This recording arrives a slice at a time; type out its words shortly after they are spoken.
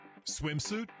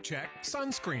Swimsuit? Check.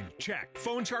 Sunscreen? Check.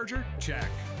 Phone charger? Check.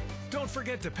 Don't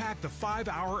forget to pack the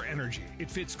 5-Hour Energy. It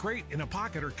fits great in a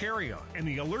pocket or carry-on, and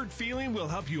the alert feeling will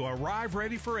help you arrive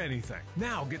ready for anything.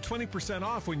 Now get 20%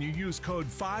 off when you use code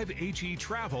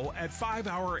 5HETRAVEL at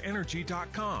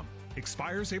 5hourenergy.com.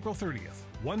 Expires April 30th.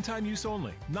 One-time use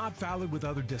only. Not valid with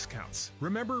other discounts.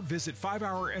 Remember, visit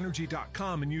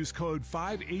 5hourenergy.com and use code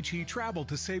 5HETRAVEL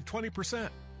to save 20%.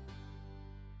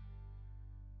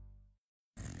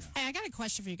 Hey, I got a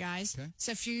question for you guys. Okay.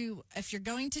 So if you're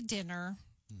going to dinner,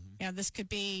 you know, this could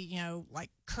be, like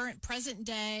present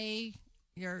day,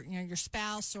 your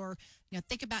spouse, or,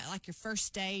 think about like your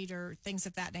first date or things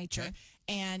of that nature. Okay.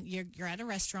 And you're at a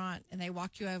restaurant and they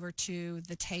walk you over to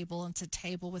the table, and it's a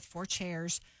table with 4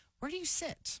 chairs. Where do you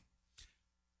sit?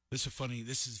 This is funny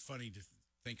to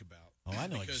think about. Oh, I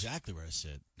know exactly where I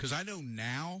sit. Because I know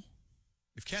now,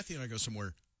 if Kathy and I go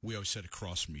somewhere, we always sit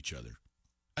across from each other.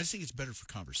 I just think it's better for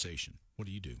conversation. What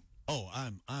do you do? Oh,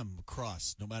 I'm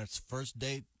across. No matter it's first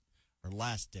date or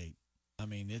last date. I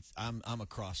mean, I'm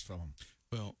across from them.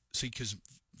 Well, see, because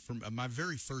from my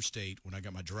very first date, when I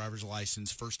got my driver's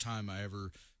license, first time I ever,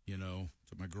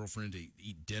 took my girlfriend to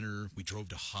eat dinner, we drove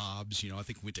to Hobbs. I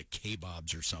think we went to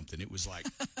K-Bob's or something. It was like,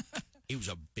 it was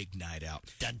a big night out.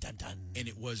 Dun, dun, dun. And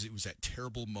it was that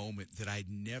terrible moment that I'd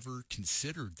never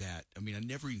considered that. I mean, I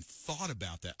never even thought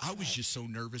about that. I was just so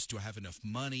nervous. Do I have enough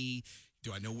money?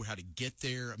 Do I know how to get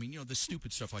there? I mean, the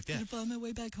stupid stuff like that. Can I find my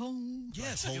way back home?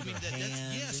 Yes, Hold her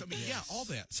hand. yes. I mean, yeah, all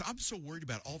that. So I'm so worried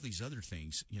about all these other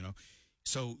things,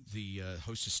 So the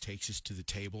hostess takes us to the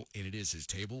table, and it is his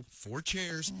table, 4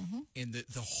 chairs, and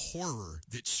the horror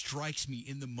that strikes me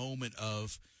in the moment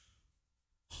of,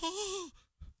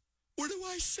 where do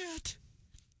I sit?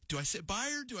 Do I sit by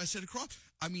her? Do I sit across?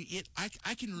 I mean,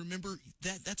 I can remember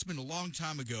that's been a long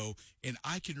time ago, and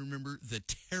I can remember the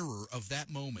terror of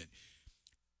that moment.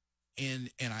 And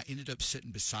I ended up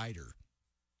sitting beside her.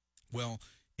 Well,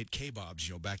 at K-Bob's,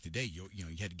 back in the day, you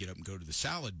had to get up and go to the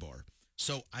salad bar.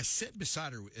 So I sit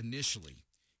beside her initially,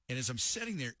 and as I'm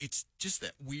sitting there, it's just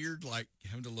that weird, like,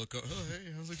 having to look up, oh,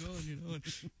 hey, how's it going,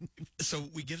 So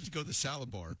we get to go to the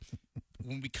salad bar.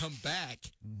 When we come back,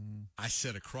 I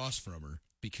sit across from her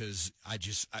because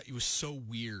it was so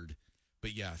weird.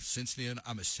 But yeah, since then,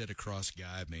 I'm a sit across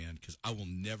guy, man, because I will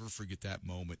never forget that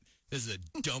moment. This is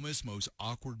the dumbest, most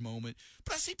awkward moment.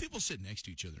 But I see people sitting next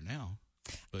to each other now.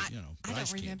 But, I don't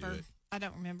remember. Can't do it. I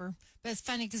don't remember. But it's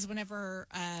funny because whenever,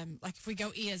 if we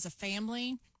go eat as a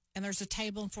family and there's a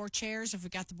table and 4 chairs, if we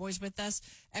got the boys with us,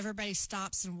 everybody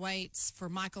stops and waits for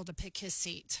Michael to pick his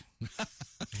seat.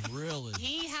 Really?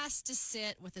 He has to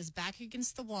sit with his back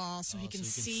against the wall so he can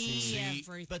see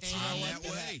everything. But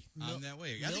I'm that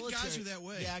way. I think guys are that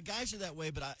way. Yeah, guys are that way,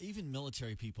 but even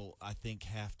military people, I think,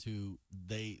 have to,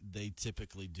 they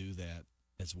typically do that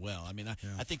as well. I mean,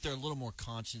 I think they're a little more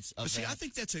conscious of that.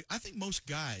 I think most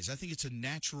guys, it's a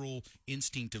natural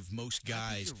instinct of most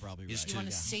guys. You're probably right. You want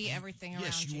to see everything around you.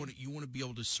 Yes, you want to be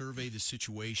able to survey the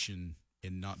situation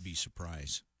and not be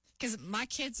surprised. Because my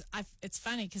kids, it's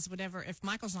funny because if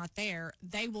Michael's not there,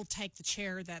 they will take the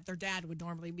chair that their dad would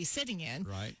normally be sitting in.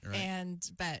 Right. And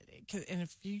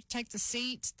if you take the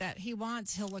seat that he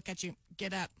wants, he'll look at you,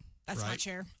 get up. That's my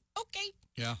chair. Okay.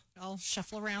 Yeah. I'll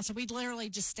shuffle around. So we'd literally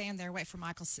just stand there, wait for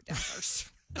Michael to sit down first.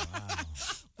 Wow.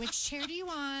 Which chair do you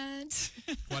want?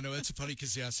 Well, I know that's funny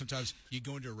because, sometimes you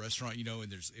go into a restaurant,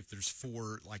 and if there's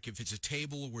 4, like if it's a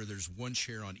table where there's 1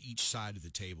 chair on each side of the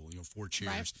table, 4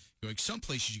 chairs. Right. Some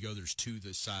places you go, there's 2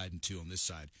 this side and 2 on this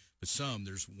side. But some,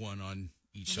 there's 1 on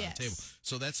each side of the table.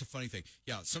 So that's a funny thing.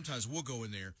 Yeah, sometimes we'll go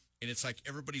in there, and it's like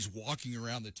everybody's walking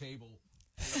around the table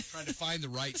trying to find the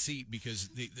right seat because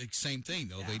the same thing,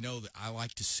 though. Yeah. They know that I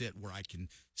like to sit where I can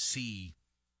see.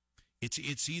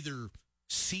 It's either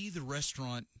see the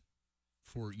restaurant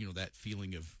for, that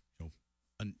feeling of,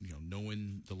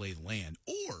 knowing the lay of the land,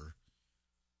 or,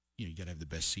 you got to have the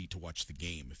best seat to watch the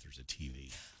game if there's a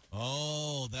TV.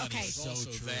 Oh, that is so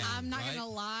true. I'm not going to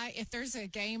lie. If there's a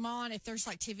game on, if there's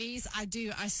like TVs,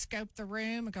 I scope the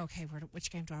room and go, okay,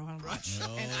 which game do I want to watch?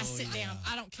 Oh, and I sit down.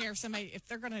 I don't care if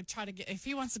they're going to try to if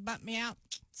he wants to bump me out,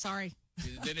 sorry.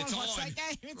 Then it's on. That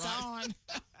game. It's on.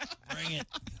 Bring it.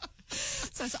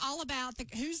 So it's all about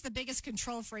who's the biggest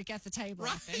control freak at the table,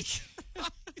 right. I think. Wow.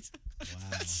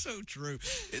 That's so true.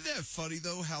 Isn't that funny,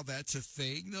 though, how that's a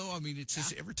thing, though? I mean, it's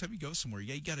just every time you go somewhere,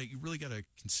 you really got to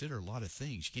consider a lot of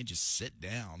things. You can't just sit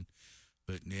down.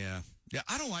 But, yeah,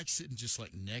 I don't like sitting just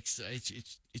like next.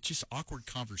 It's just awkward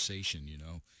conversation,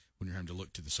 when you're having to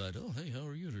look to the side. Oh, hey, how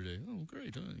are you today? Oh,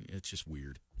 great. It's just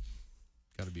weird.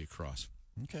 Got to be across.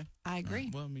 Okay. I agree.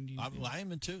 Well, I mean, I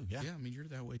am too. Yeah. Yeah, I mean, you're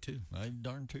that way, too. I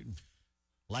darn tootin'.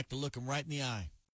 Like to look them right in the eye.